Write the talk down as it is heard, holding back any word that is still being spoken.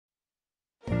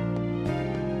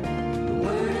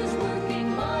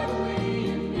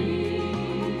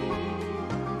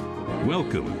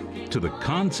Welcome to the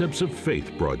Concepts of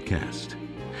Faith broadcast.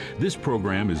 This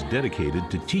program is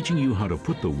dedicated to teaching you how to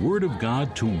put the Word of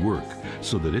God to work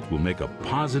so that it will make a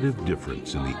positive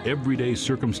difference in the everyday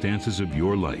circumstances of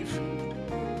your life.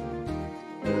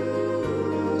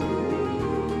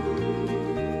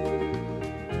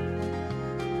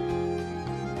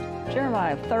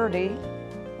 Jeremiah 30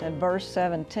 and verse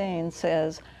 17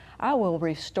 says, I will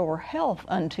restore health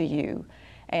unto you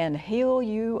and heal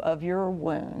you of your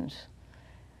wounds.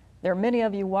 There are many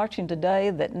of you watching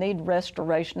today that need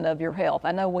restoration of your health.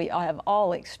 I know we have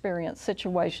all experienced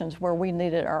situations where we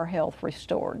needed our health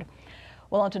restored.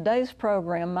 Well, on today's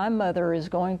program, my mother is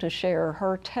going to share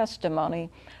her testimony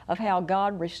of how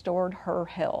God restored her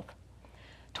health.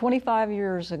 25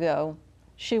 years ago,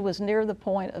 she was near the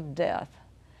point of death.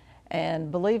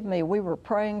 And believe me, we were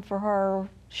praying for her.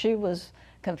 She was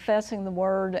confessing the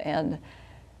Word, and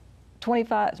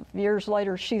 25 years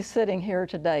later, she's sitting here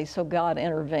today, so God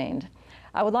intervened.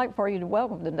 I would like for you to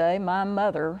welcome today my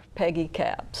mother, Peggy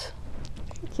Capps.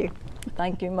 Thank you.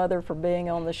 Thank you, Mother, for being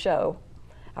on the show.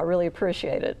 I really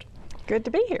appreciate it. Good to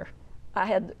be here. I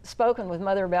had spoken with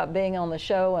Mother about being on the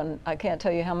show, and I can't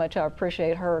tell you how much I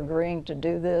appreciate her agreeing to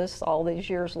do this all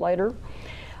these years later.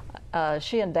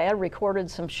 She and Dad recorded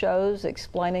some shows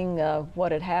explaining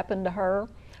what had happened to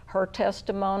her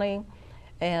testimony,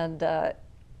 and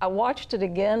I watched it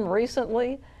again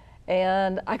recently,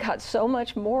 and I got so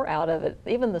much more out of it,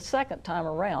 even the second time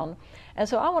around. And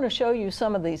so I want to show you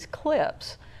some of these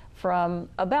clips from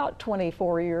about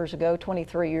 24 years ago,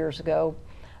 23 years ago,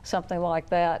 something like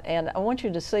that, and I want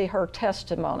you to see her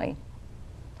testimony.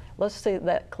 Let's see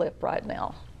that clip right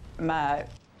now. My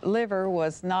liver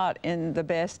was not in the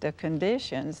best of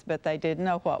conditions, but they didn't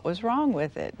know what was wrong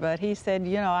with it. But he said,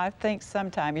 you know, I think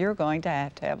sometime you're going to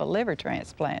have a liver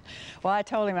transplant. Well, I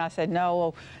told him, I said,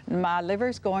 no, my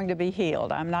liver's going to be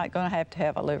healed. I'm not going to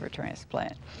have a liver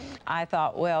transplant. I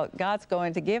thought, well, God's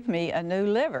going to give me a new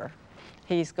liver.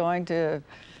 He's going to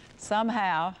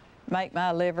somehow make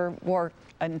my liver work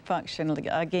and function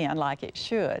again like it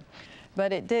should.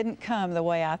 But it didn't come the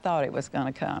way I thought it was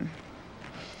going to come.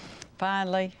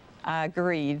 Finally, I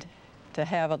agreed to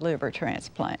have a liver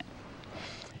transplant.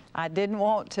 I didn't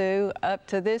want to up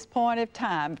to this point of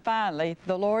time. Finally,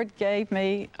 the Lord gave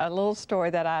me a little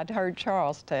story that I'd heard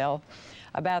Charles tell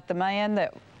about the man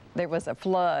that there was a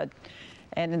flood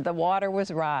and the water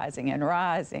was rising and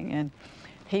rising, and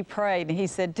he prayed and he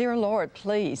said, "Dear Lord,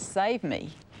 please save me."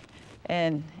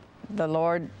 And the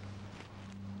Lord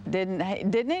didn't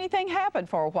anything happen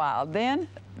for a while. Then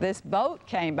this boat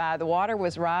came by, the water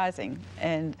was rising,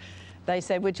 and they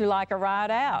said, "Would you like a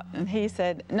ride out?" And he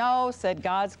said, "No," said,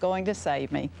 "God's going to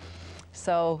save me."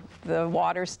 So the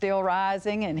water's still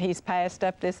rising, and he's passed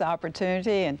up this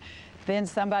opportunity, and then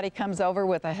somebody comes over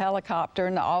with a helicopter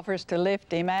and offers to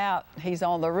lift him out. He's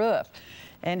on the roof.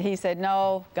 And he said,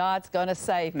 "No, God's going to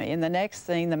save me." And the next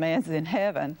scene, the man's in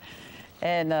heaven,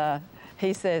 and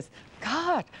he says,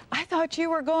 "God, I thought you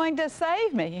were going to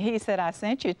save me." He said, "I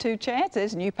sent you 2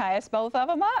 chances and you passed both of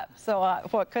them up. So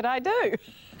what could I do?"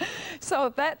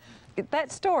 So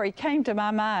that story came to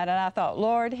my mind, and I thought,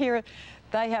 Lord, here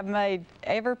they have made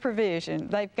every provision.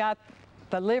 They've got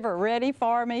the liver ready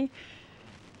for me.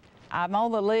 I'm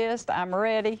on the list, I'm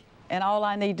ready, and all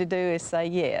I need to do is say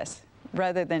yes.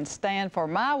 Rather than stand for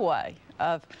my way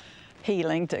of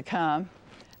healing to come,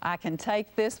 I can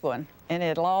take this one and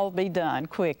it'll all be done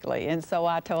quickly. And so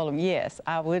I told him, yes,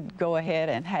 I would go ahead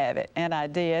and have it. And I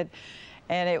did.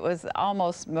 And it was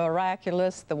almost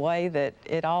miraculous the way that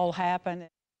it all happened.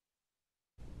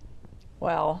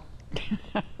 Well,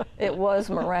 it was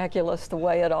miraculous the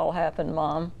way it all happened,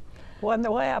 Mom. Wasn't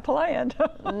the way I planned.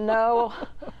 No,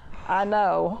 I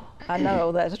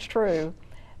know that's true.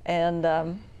 And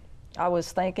I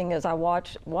was thinking as I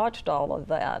watched all of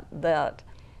that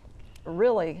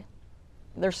really,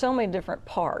 there's so many different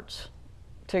parts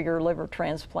to your liver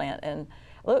transplant. And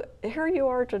look, here you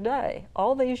are today,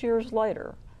 all these years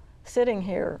later, sitting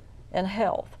here in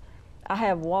health. I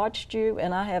have watched you,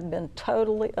 and I have been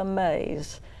totally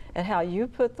amazed at how you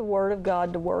put the Word of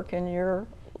God to work in your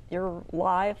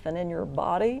life and in your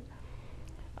body.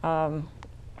 I'm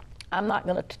not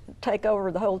going to take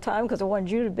over the whole time because I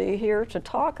wanted you to be here to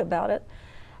talk about it.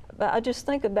 But I just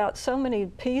think about so many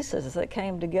pieces that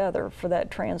came together for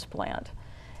that transplant.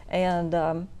 And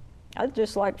I'd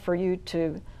just like for you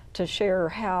to share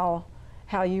how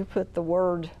you put the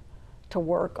Word to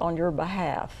work on your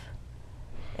behalf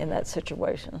in that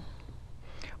situation.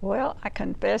 Well, I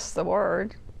confess the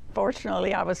Word.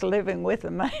 Fortunately, I was living with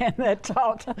a man that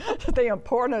taught the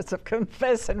importance of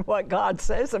confessing what God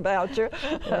says about you.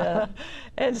 Yeah.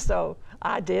 And so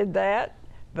I did that.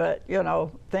 But, you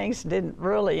know, things didn't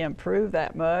really improve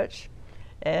that much.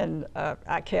 And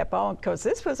I kept on, because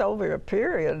this was over a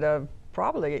period of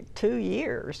probably 2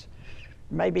 years,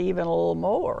 maybe even a little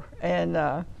more.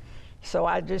 And so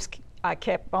I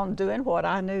kept on doing what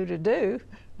I knew to do,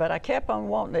 but I kept on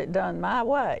wanting it done my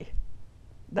way.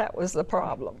 That was the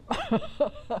problem.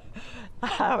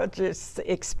 I was just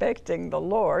expecting the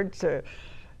Lord to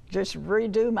just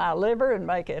redo my liver and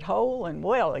make it whole and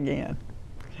well again.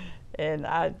 And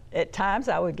at times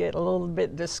I would get a little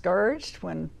bit discouraged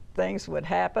when things would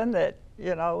happen that,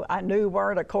 you know, I knew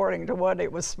weren't according to what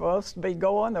it was supposed to be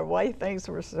going, the way things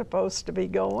were supposed to be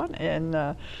going.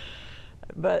 And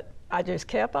but I just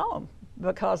kept on,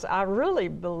 because I really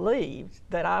believed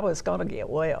that I was going to get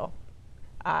well.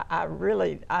 I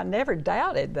never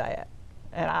doubted that,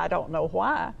 and I don't know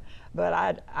why,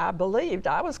 but I believed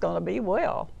I was going to be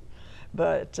well.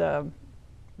 But the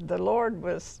Lord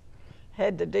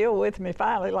had to deal with me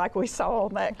finally, like we saw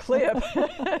on that clip,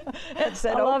 and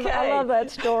said, okay. I love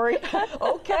that story.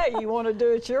 Okay, you want to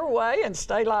do it your way and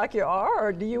stay like you are,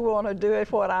 or do you want to do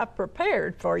it what I've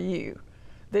prepared for you?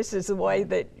 This is the way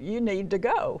that you need to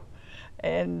go.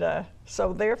 And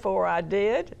so therefore I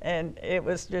did, and it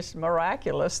was just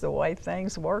miraculous the way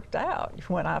things worked out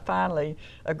when I finally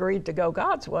agreed to go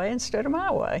God's way instead of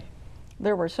my way.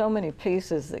 There were so many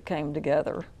pieces that came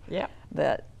together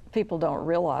that people don't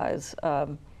realize.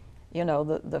 You know,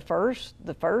 the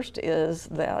first is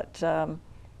that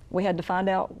we had to find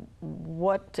out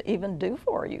what to even do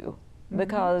for you,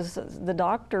 because the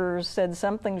doctors said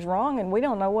something's wrong and we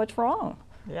don't know what's wrong.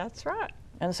 That's right.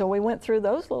 And so we went through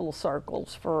those little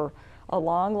circles for a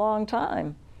long, long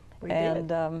time. We did.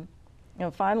 You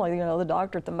know, finally, you know, the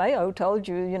doctor at the Mayo told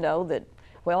you, you know, that,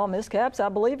 well, Miss Capps, I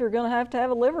believe you're going to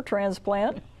have a liver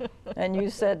transplant. And you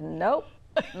said, nope,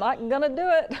 not going to do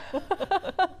it.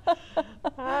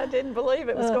 I didn't believe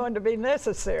it was going to be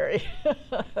necessary.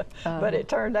 But it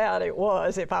turned out it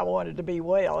was, if I wanted to be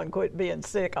well and quit being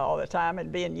sick all the time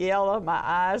and being yellow, my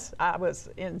eyes. I was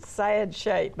in sad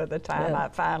shape by the time I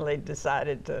finally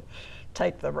decided to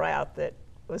take the route that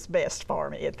was best for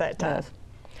me at that time,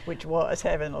 which was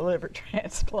having a liver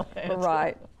transplant.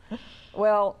 Right.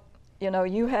 Well, you know,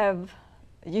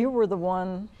 you were the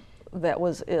one that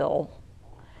was ill.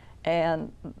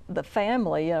 And the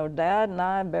family, you know, Dad and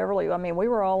I, Beverly, I mean, we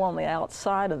were all on the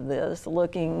outside of this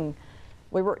looking,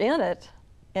 we were in it,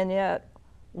 and yet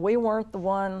we weren't the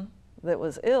one that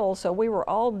was ill, so we were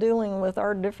all dealing with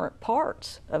our different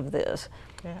parts of this.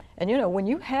 Yeah. And you know, when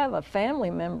you have a family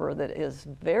member that is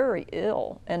very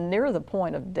ill and near the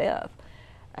point of death,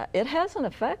 it has an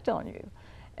effect on you.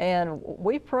 And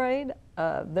we prayed.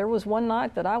 There was one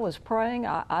night that I was praying.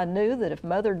 I knew that if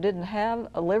Mother didn't have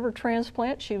a liver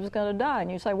transplant, she was going to die. And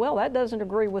you say, well, that doesn't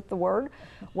agree with the Word.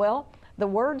 Well, the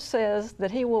Word says that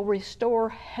He will restore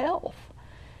health.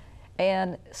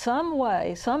 And some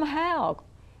way, somehow,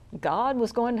 God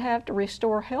was going to have to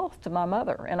restore health to my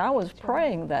mother. And I was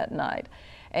praying that night.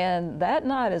 And that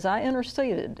night, as I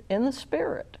interceded in the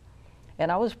Spirit,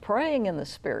 and I was praying in the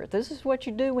Spirit. This is what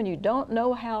you do when you don't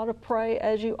know how to pray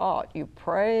as you ought. You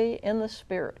pray in the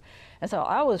Spirit. And so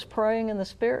I was praying in the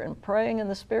Spirit and praying in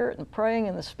the Spirit and praying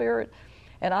in the Spirit,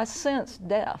 and I sensed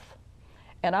death.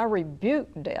 And I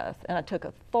rebuked death, and I took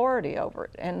authority over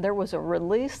it. And there was a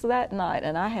release that night,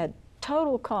 and I had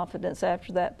total confidence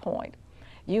after that point.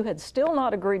 You had still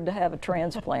not agreed to have a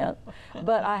transplant,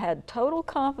 but I had total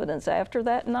confidence after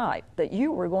that night that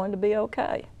you were going to be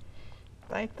okay.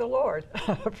 Thank the Lord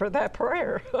for that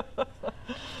prayer.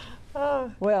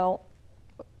 Well,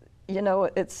 you know,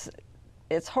 it's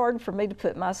hard for me to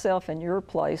put myself in your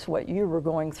place, what you were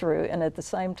going through, and at the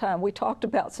same time, we talked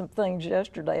about some things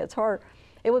yesterday. It's hard.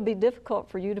 It would be difficult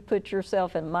for you to put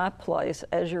yourself in my place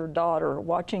as your daughter,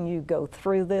 watching you go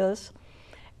through this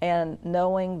and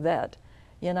knowing that,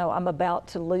 you know, I'm about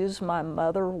to lose my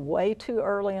mother way too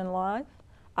early in life.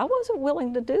 I wasn't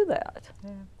willing to do that.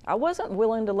 Yeah. I wasn't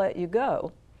willing to let you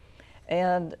go.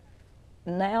 And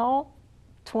now,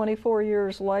 24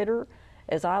 years later,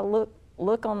 as I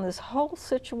look on this whole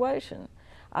situation,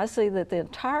 I see that the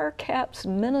entire Capps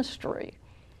ministry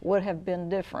would have been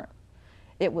different.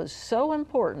 It was so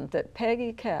important that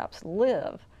Peggy Capps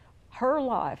live her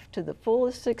life to the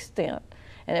fullest extent,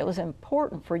 and it was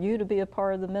important for you to be a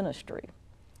part of the ministry.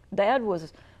 Dad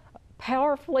was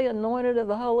powerfully anointed of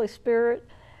the Holy Spirit.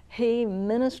 He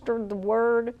ministered the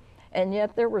Word, and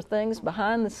yet there were things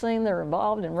behind the scene that were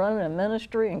involved in running a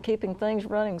ministry and keeping things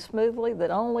running smoothly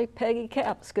that only Peggy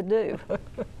Capps could do.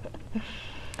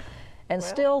 And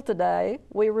still today,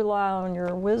 we rely on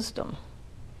your wisdom.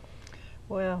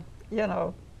 Well, you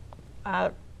know,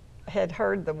 had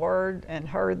heard the word and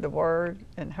heard the word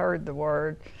and heard the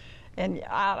word. And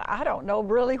I don't know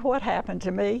really what happened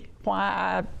to me, why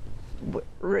I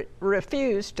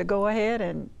refused to go ahead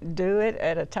and do it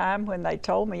at a time when they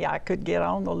told me I could get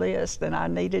on the list and I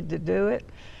needed to do it.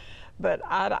 But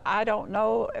I don't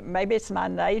know, maybe it's my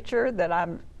nature that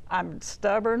I'm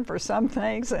stubborn for some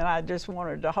things, and I just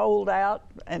wanted to hold out.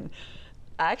 And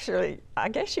actually, I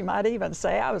guess you might even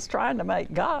say I was trying to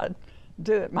make God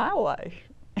do it my way,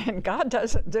 and God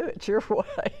doesn't do it your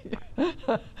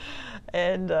way.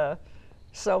 And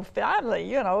so finally,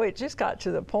 you know, it just got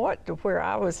to the point to where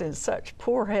I was in such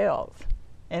poor health,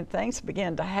 and things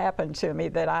began to happen to me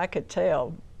that I could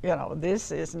tell, you know,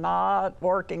 this is not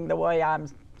working the way I'm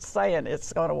saying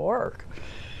it's going to work.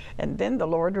 And then the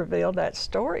Lord revealed that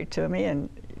story to me and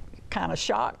kind of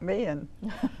shocked me and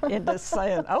into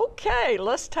saying, okay,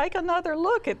 let's take another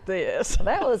look at this.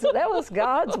 That was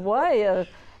God's way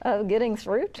of getting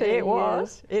through to you. It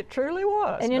was. It truly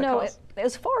was. And you know,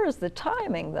 as far as the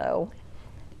timing, though,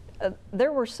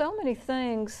 there were so many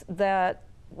things that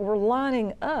were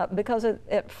lining up, because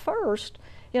at first,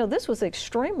 you know, this was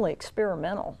extremely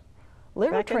experimental.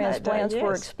 Liver transplants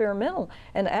were experimental,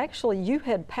 and actually you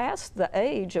had passed the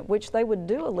age at which they would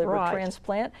do a liver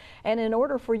transplant, and in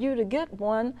order for you to get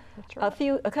one,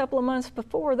 a couple of months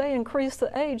before, they increased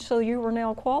the age, so you were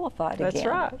now qualified again. That's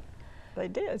right. They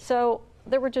did. So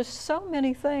there were just so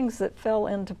many things that fell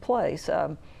into place.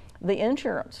 The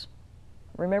insurance.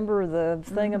 Remember the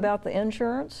thing about the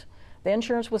insurance? The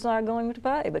insurance was not going to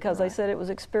pay because they said it was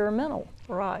experimental.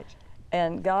 Right.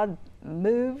 And God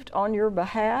moved on your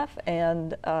behalf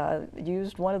and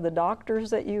used one of the doctors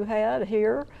that you had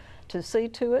here to see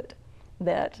to it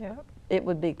that it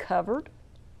would be covered.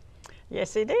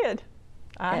 Yes, he did.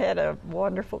 I had a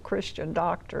wonderful Christian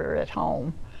doctor at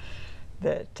home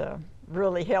that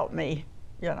really helped me,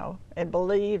 you know, and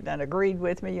believed and agreed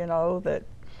with me, you know, that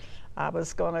I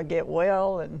was going to get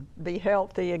well and be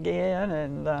healthy again,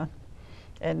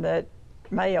 and that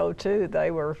Mayo too,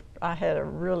 I had a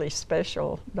really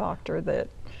special doctor that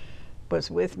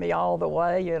was with me all the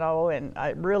way, you know, and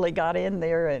I really got in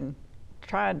there and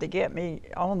tried to get me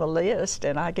on the list,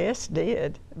 and I guess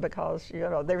did, because, you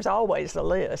know, there's always a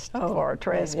list for a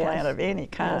transplant of any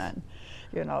kind,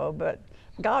 you know, but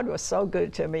God was so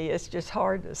good to me, it's just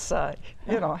hard to say,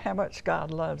 you know, how much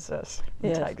God loves us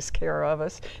and takes care of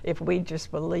us if we just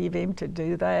believe Him to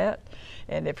do that,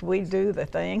 and if we do the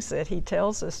things that He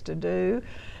tells us to do.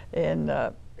 And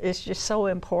it's just so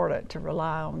important to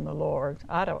rely on the Lord.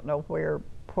 I don't know where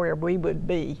we would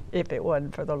be if it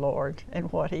wasn't for the Lord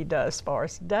and what He does for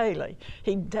us daily.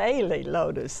 He daily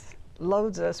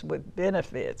loads us with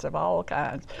benefits of all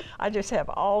kinds. I just have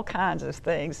all kinds of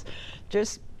things,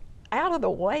 just out of the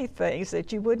way things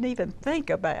that you wouldn't even think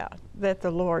about that the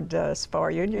Lord does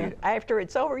for you. And you, after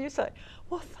it's over, you say,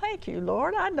 well, thank you,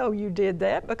 Lord. I know you did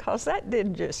that, because that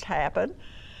didn't just happen.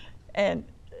 And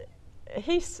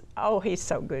He's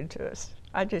so good to us.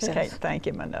 I just can't thank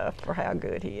Him enough for how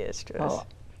good He is to us.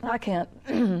 I can't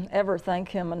ever thank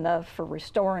Him enough for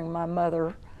restoring my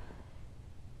mother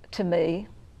to me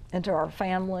and to our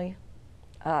family.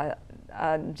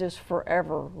 I'm just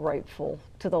forever grateful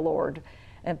to the Lord.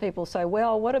 And people say,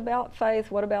 well, what about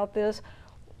faith? What about this?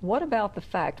 What about the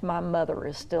fact my mother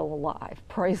is still alive?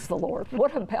 Praise the Lord.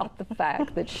 What about the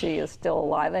fact that she is still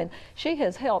alive? And she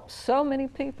has helped so many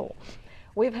people.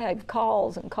 We've had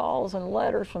calls and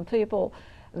letters from people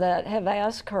that have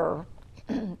asked her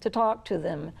to talk to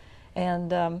them.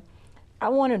 And I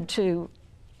wanted to,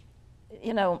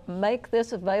 you know, make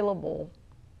this available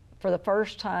for the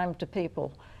first time to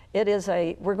people.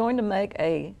 We're going to make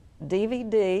a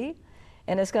DVD,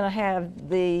 and it's going to have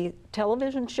the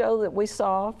television show that we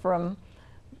saw from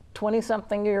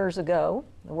 20-something years ago,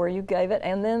 where you gave it,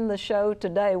 and then the show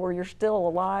today where you're still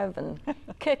alive and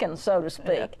kicking, so to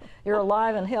speak. You're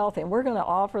alive and healthy, and we're going to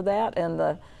offer that, and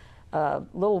the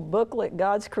little booklet,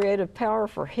 God's Creative Power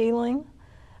for Healing.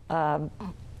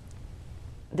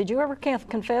 Did you ever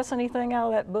confess anything out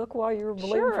of that book while you were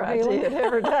believing for healing? Sure, I did,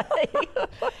 every day.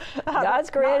 God's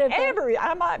Creative Power.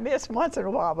 I might miss once in a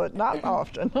while, but not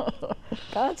often.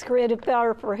 God's Creative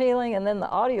Power for Healing, and then the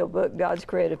audio book, God's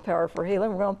Creative Power for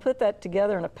Healing. We're going to put that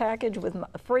together in a package with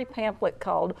a free pamphlet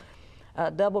called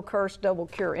Double Curse, Double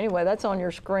Cure. Anyway, that's on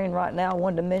your screen right now. I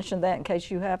wanted to mention that in case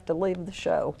you have to leave the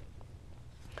show.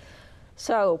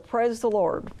 So, praise the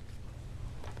Lord.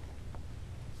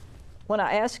 When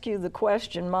I asked you the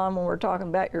question, Mom, when we're talking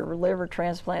about your liver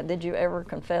transplant, did you ever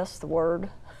confess the word?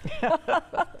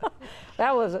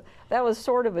 That was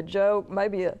sort of a joke,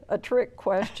 maybe a trick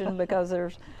question, because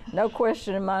there's no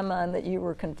question in my mind that you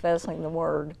were confessing the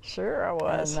word. Sure, I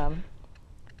was. And,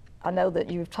 I know that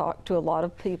you've talked to a lot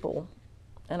of people,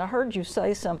 and I heard you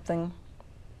say something,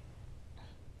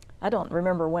 I don't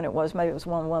remember when it was, maybe it was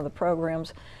one of the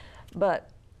programs, but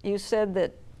you said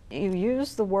that you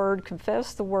used the word,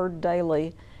 confessed the word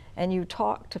daily, and you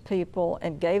talked to people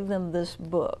and gave them this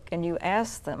book, and you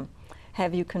asked them,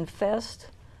 have you confessed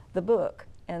the book?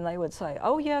 And they would say,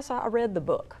 oh yes, I read the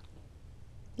book.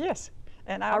 Yes,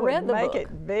 and I would make it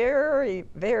very,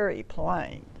 very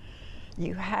plain.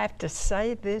 You have to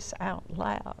say this out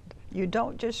loud. You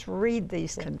don't just read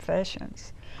these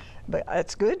confessions. But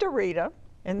it's good to read them,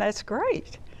 and that's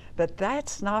great. But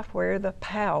that's not where the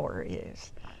power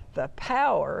is. The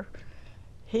power,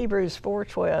 Hebrews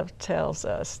 4:12 tells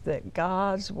us that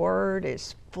God's Word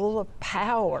is full of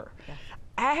power,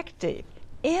 active,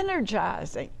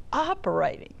 energizing,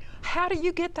 operating. How do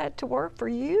you get that to work for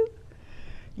you?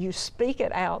 You speak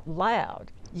it out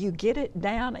loud. You get it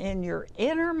down in your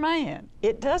inner man.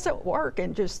 It doesn't work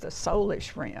in just the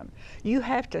soulish realm. You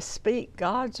have to speak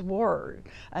God's word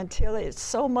until it's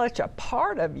so much a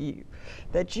part of you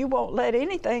that you won't let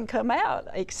anything come out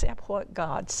except what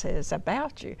God says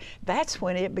about you. That's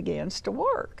when it begins to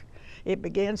work. It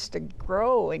begins to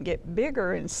grow and get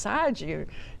bigger inside you,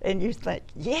 and you think,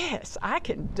 yes, I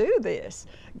can do this.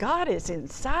 God is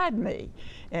inside me,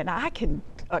 and I can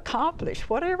accomplish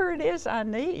whatever it is I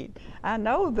need. I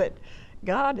know that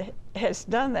God has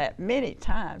done that many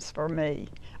times for me.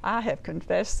 I have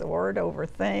confessed the word over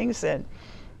things, and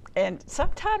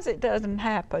sometimes it doesn't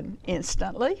happen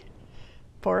instantly.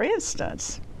 For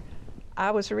instance, I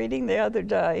was reading the other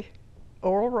day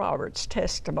Oral Roberts'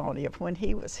 testimony of when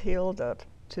he was healed of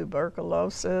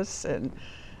tuberculosis, and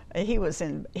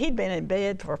he'd been in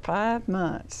bed for 5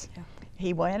 months. Yeah.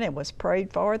 He went and was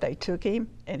prayed for. They took him,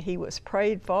 and he was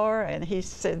prayed for, and he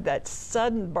said that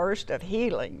sudden burst of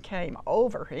healing came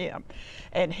over him,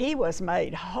 and he was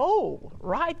made whole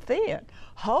right then.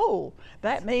 Whole,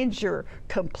 that means you're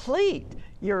complete,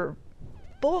 you're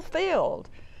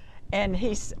fulfilled. And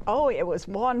it was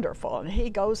wonderful. And he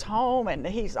goes home and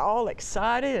he's all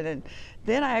excited. And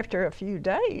then after a few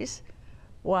days,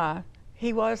 why,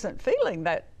 he wasn't feeling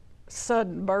that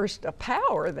sudden burst of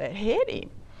power that hit him.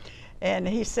 And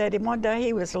he said one day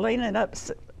he was leaning up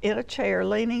in a chair,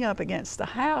 leaning up against the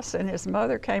house, and his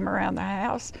mother came around the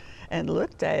house and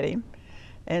looked at him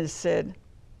and said,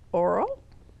 Oral,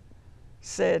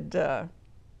 said,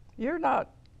 you're not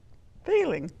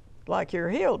feeling like you're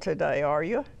healed today, are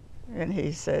you? And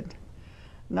he said,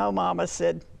 no, Mama,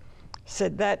 said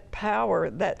that power,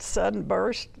 that sudden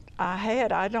burst I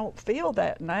had, I don't feel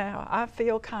that now. I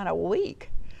feel kind of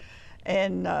weak.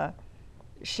 And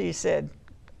she said,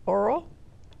 Oral,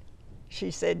 she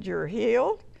said, you're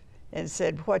healed, and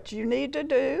said what you need to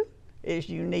do is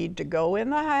you need to go in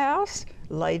the house,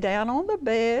 lay down on the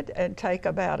bed, and take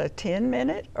about a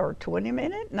 10-minute or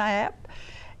 20-minute nap,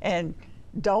 and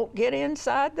don't get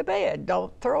inside the bed.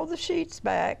 Don't throw the sheets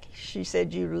back. She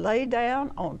said you lay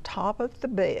down on top of the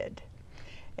bed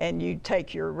and you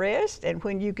take your rest, and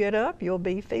when you get up, you'll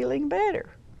be feeling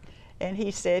better. And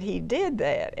he said he did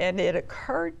that, and it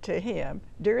occurred to him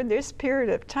during this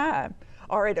period of time,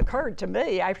 or it occurred to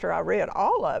me after I read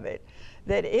all of it,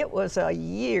 that it was a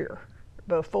year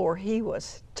before he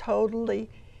was totally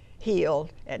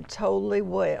healed and totally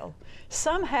well.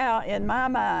 Somehow in my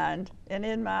mind and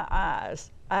in my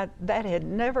eyes, that had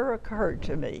never occurred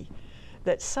to me,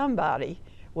 that somebody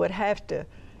would have to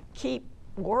keep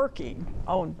working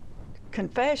on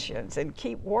confessions and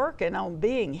keep working on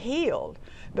being healed,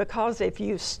 because if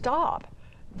you stop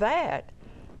that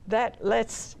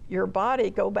lets your body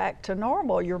go back to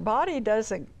normal. Your body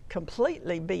doesn't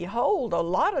completely be whole a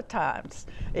lot of times.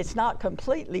 It's not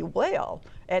completely well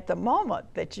at the moment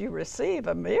that you receive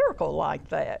a miracle like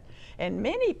that. And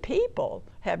many people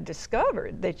have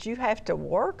discovered that you have to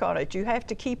work on it. You have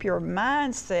to keep your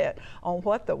mindset on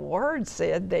what the Word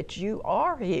said, that you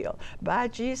are healed. By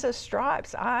Jesus'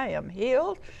 stripes, I am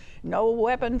healed. No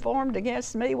weapon formed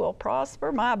against me will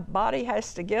prosper. My body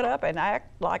has to get up and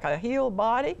act like a healed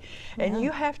body. And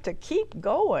you have to keep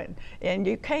going. And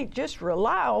you can't just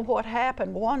rely on what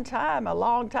happened one time a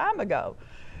long time ago.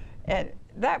 And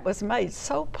that was made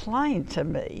so plain to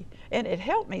me, and it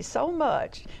helped me so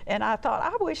much. And I thought,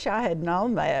 I wish I had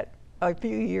known that a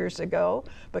few years ago,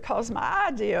 because my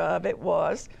idea of it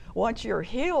was, once you're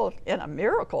healed in a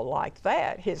miracle like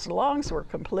that, his lungs were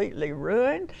completely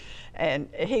ruined, and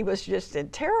he was just in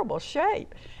terrible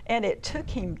shape. And it took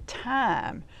him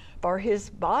time for his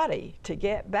body to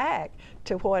get back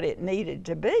to what it needed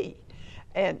to be.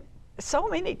 And so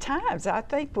many times I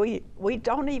think we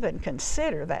don't even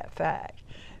consider that fact,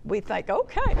 we think,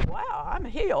 okay, wow, I'm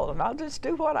healed and I'll just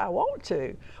do what I want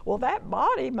to. Well, that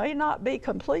body may not be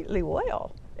completely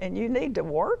well and you need to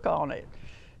work on it.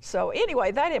 So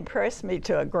anyway, that impressed me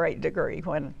to a great degree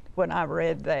when I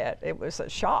read that. It was a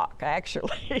shock,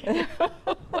 actually.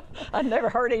 I'd never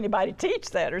heard anybody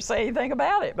teach that or say anything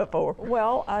about it before.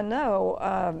 Well, I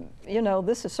know, you know,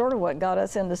 this is sort of what got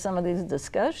us into some of these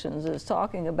discussions, is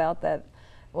talking about that,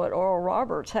 what Oral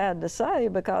Roberts had to say,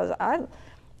 because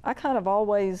I kind of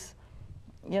always,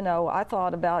 you know, I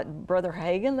thought about Brother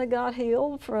Hagin that got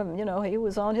healed from, you know, he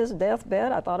was on his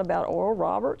deathbed. I thought about Oral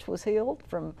Roberts was healed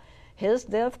from his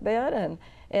deathbed, and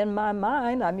in my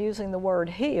mind, I'm using the word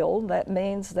healed. That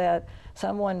means that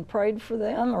someone prayed for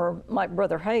them, or like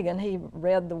Brother Hagin, he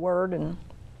read the word and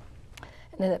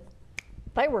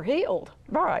they were healed.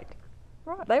 Right.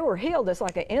 They were healed. It's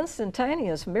like an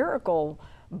instantaneous miracle.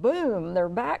 Boom, they're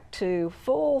back to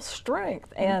full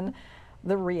strength. And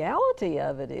the reality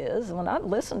of it is, when I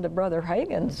listened to Brother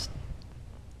Hagin's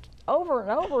over and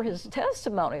over his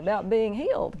testimony about being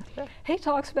healed, he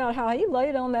talks about how he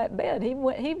laid on that bed. He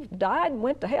died and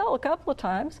went to hell a couple of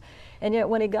times, and yet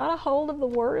when he got a hold of the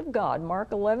Word of God, Mark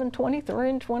 11:23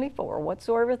 and 24,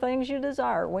 whatsoever things you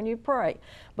desire when you pray,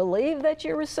 believe that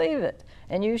you receive it,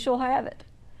 and you shall have it.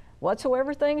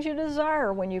 Whatsoever things you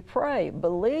desire when you pray,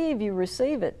 believe you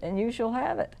receive it, and you shall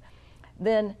have it.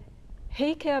 Then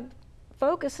he kept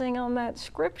focusing on that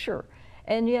scripture,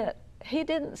 and yet he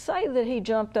didn't say that he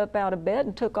jumped up out of bed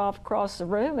and took off across the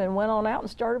room and went on out and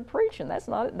started preaching. That's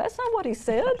not what he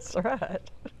said. That's right.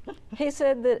 He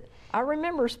said that, I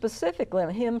remember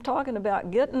specifically him talking about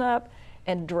getting up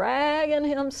and dragging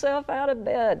himself out of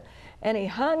bed, and he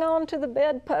hung on to the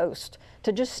bedpost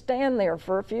to just stand there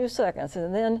for a few seconds,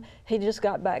 and then he just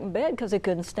got back in bed because he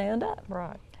couldn't stand up.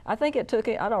 Right. I think it took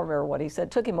him, I don't remember what he said,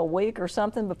 it took him a week or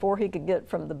something before he could get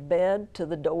from the bed to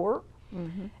the door.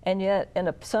 And yet,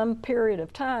 in some period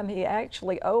of time, he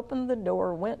actually opened the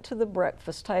door, went to the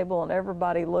breakfast table, and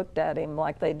everybody looked at him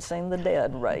like they'd seen the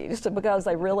dead raised, because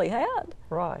they really had.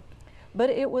 Right. But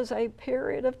it was a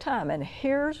period of time, and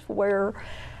here's where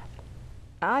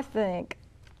I think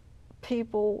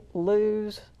people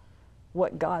lose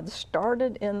what God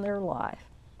started in their life,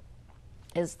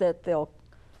 is that they'll,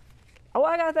 oh,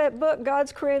 I got that book,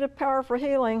 God's Creative Power for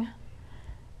Healing.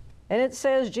 And it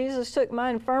says, Jesus took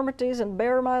my infirmities and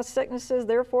bare my sicknesses,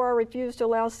 therefore I refuse to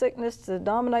allow sickness to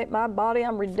dominate my body.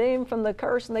 I'm redeemed from the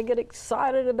curse, and they get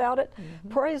excited about it.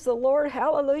 Praise the Lord,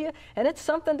 hallelujah. And it's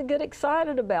something to get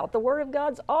excited about. The Word of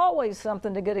God's always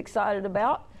something to get excited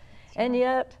about. And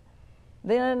yet,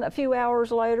 then a few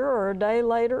hours later or a day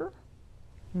later,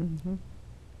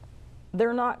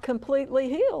 they're not completely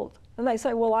healed. And they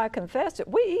say, well, I confessed it.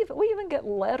 We even get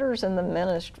letters in the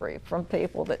ministry from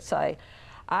people that say,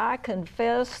 I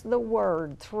confess the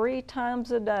word 3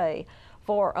 times a day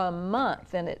for a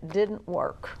month and it didn't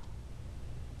work.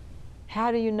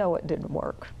 How do you know it didn't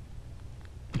work?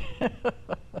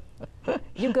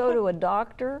 You go to a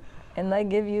doctor and they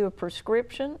give you a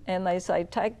prescription and they say,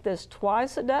 take this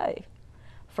twice a day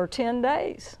for 10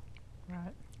 days.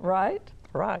 Right. Right?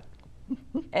 Right.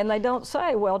 And they don't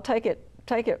say, well, take it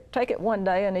one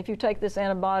day, and if you take this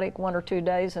antibiotic 1 or 2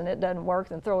 days and it doesn't work,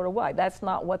 then throw it away. That's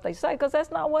not what they say, because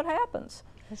that's not what happens.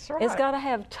 That's right. It's got to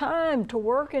have time to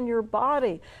work in your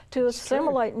body, to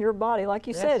assimilate in your body. Like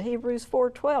you said, Hebrews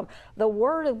 4:12. The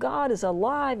Word of God is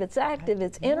alive, it's active,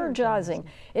 it's energizing.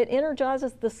 It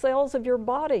energizes the cells of your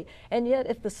body. And yet,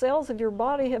 if the cells of your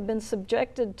body have been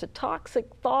subjected to toxic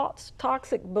thoughts,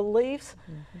 toxic beliefs,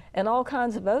 and all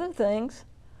kinds of other things,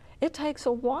 it takes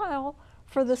a while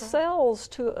for the cells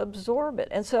to absorb it.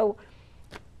 And so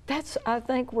that's, I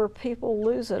think, where people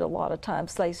lose it a lot of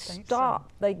times. They stop,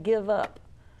 they give up.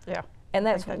 Yeah. And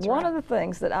that's one of the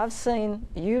things that I've seen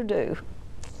you do.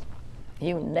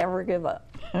 You never give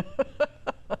up.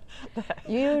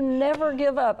 You never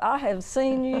give up. I have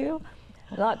seen you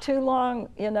not too long,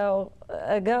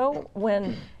 ago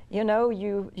when,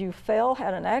 you fell,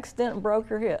 had an accident, and broke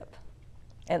your hip.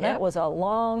 And that was a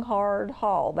long, hard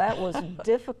haul. That was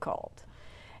difficult.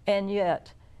 And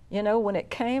yet, when it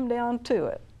came down to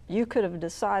it, you could have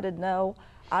decided, no,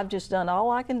 I've just done all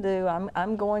I can do.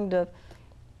 I'm going to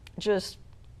just,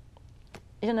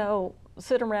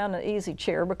 sit around in an easy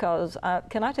chair, because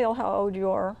can I tell how old you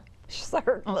are?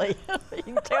 Certainly. You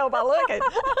can tell by looking.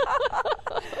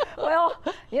 Well,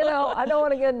 I don't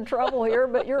want to get in trouble here,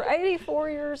 but you're 84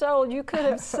 years old. You could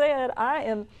have said, I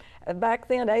am, back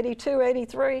then, 82,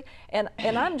 83, and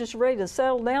I'm just ready to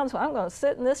settle down, so I'm going to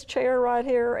sit in this chair right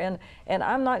here, and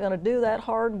I'm not going to do that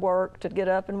hard work to get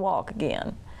up and walk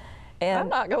again. And I'm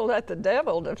not going to let the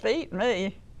devil defeat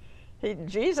me.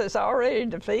 Jesus already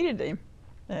defeated him.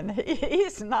 And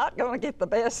he's not going to get the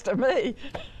best of me.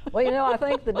 Well, you know, I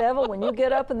think the devil, when you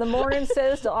get up in the morning,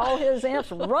 says to all his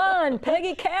imps, run,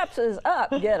 Peggy Capps is up,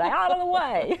 get out of the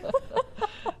way.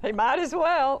 He might as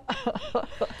well.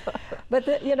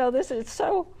 But, you know, this is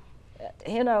so,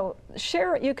 you know,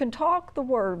 share it. You can talk the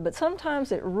word, but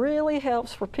sometimes it really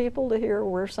helps for people to hear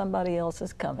where somebody else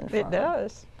is coming from. It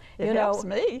does. It You helps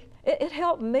know, me. It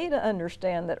helped me to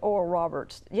understand that Oral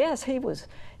Roberts, yes, he was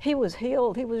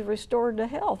healed, he was restored to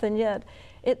health, and yet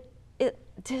it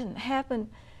didn't happen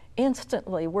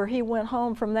instantly, where he went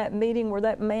home from that meeting where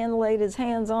that man laid his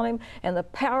hands on him and the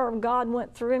power of God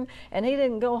went through him, and he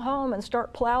didn't go home and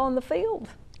start plowing the field.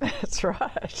 That's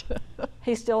right.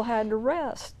 He still had to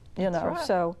rest, you know. Right.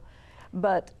 So,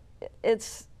 but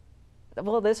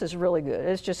well, this is really good.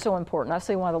 It's just so important. I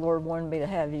see why the Lord wanted me to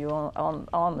have you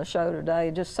on the show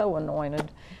today. Just so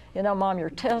anointed. You know, Mom, your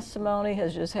testimony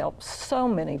has just helped so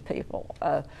many people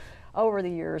over the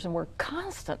years, and we're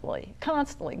constantly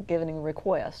getting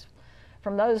requests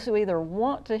from those who either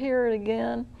want to hear it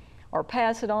again or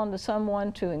pass it on to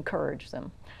someone to encourage them.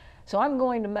 So I'm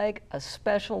going to make a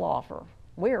special offer.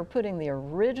 We are putting the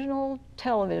original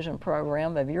television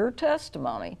program of your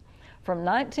testimony from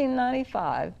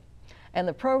 1995 and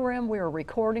the program we are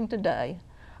recording today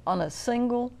on a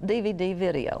single DVD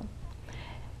video.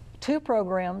 2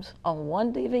 programs on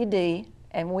 1 DVD,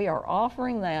 and we are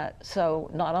offering that so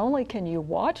not only can you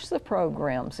watch the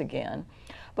programs again,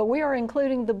 but we are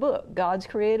including the book, God's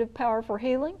Creative Power for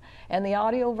Healing, and the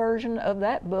audio version of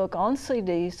that book on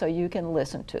CD so you can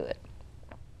listen to it.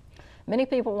 Many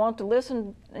people want to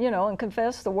listen, you know, and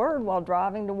confess the word while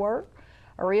driving to work,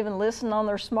 or even listen on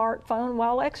their smartphone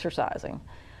while exercising.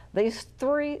 These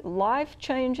 3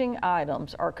 life-changing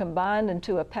items are combined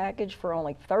into a package for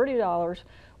only $30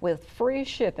 with free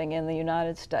shipping in the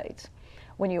United States.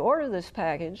 When you order this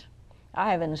package,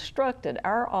 I have instructed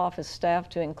our office staff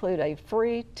to include a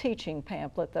free teaching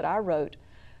pamphlet that I wrote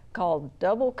called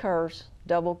Double Curse,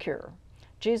 Double Cure.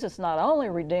 Jesus not only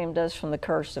redeemed us from the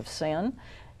curse of sin,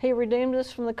 he redeemed us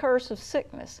from the curse of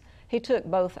sickness. He took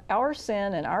both our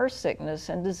sin and our sickness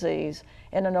and disease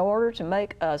in order to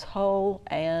make us whole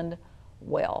and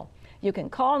well. You can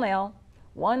call now,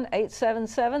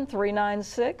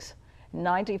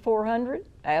 1-877-396-9400,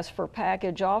 ask for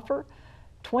package offer,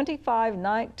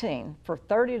 $25.19 for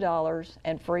 $30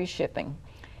 and free shipping.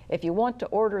 If you want to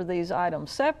order these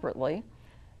items separately,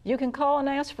 you can call and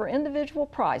ask for individual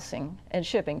pricing and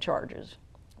shipping charges.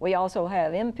 We also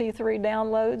have MP3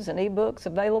 downloads and ebooks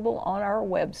available on our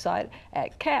website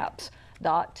at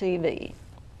capps.tv.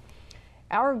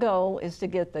 Our goal is to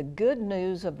get the good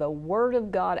news of the Word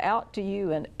of God out to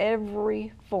you in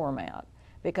every format,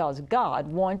 because God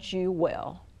wants you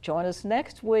well. Join us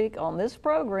next week on this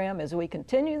program as we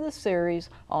continue the series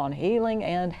on healing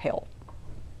and health.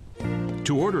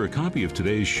 To order a copy of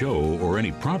today's show or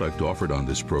any product offered on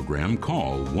this program,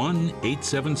 call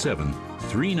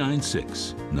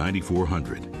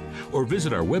 1-877-396-9400 or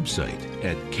visit our website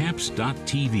at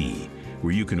capps.tv,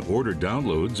 where you can order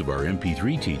downloads of our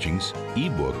MP3 teachings,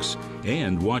 ebooks,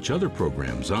 and watch other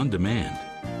programs on demand.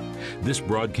 This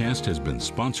broadcast has been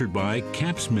sponsored by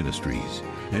Capps Ministries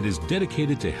and is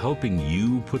dedicated to helping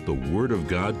you put the Word of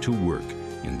God to work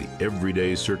in the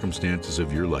everyday circumstances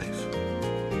of your life.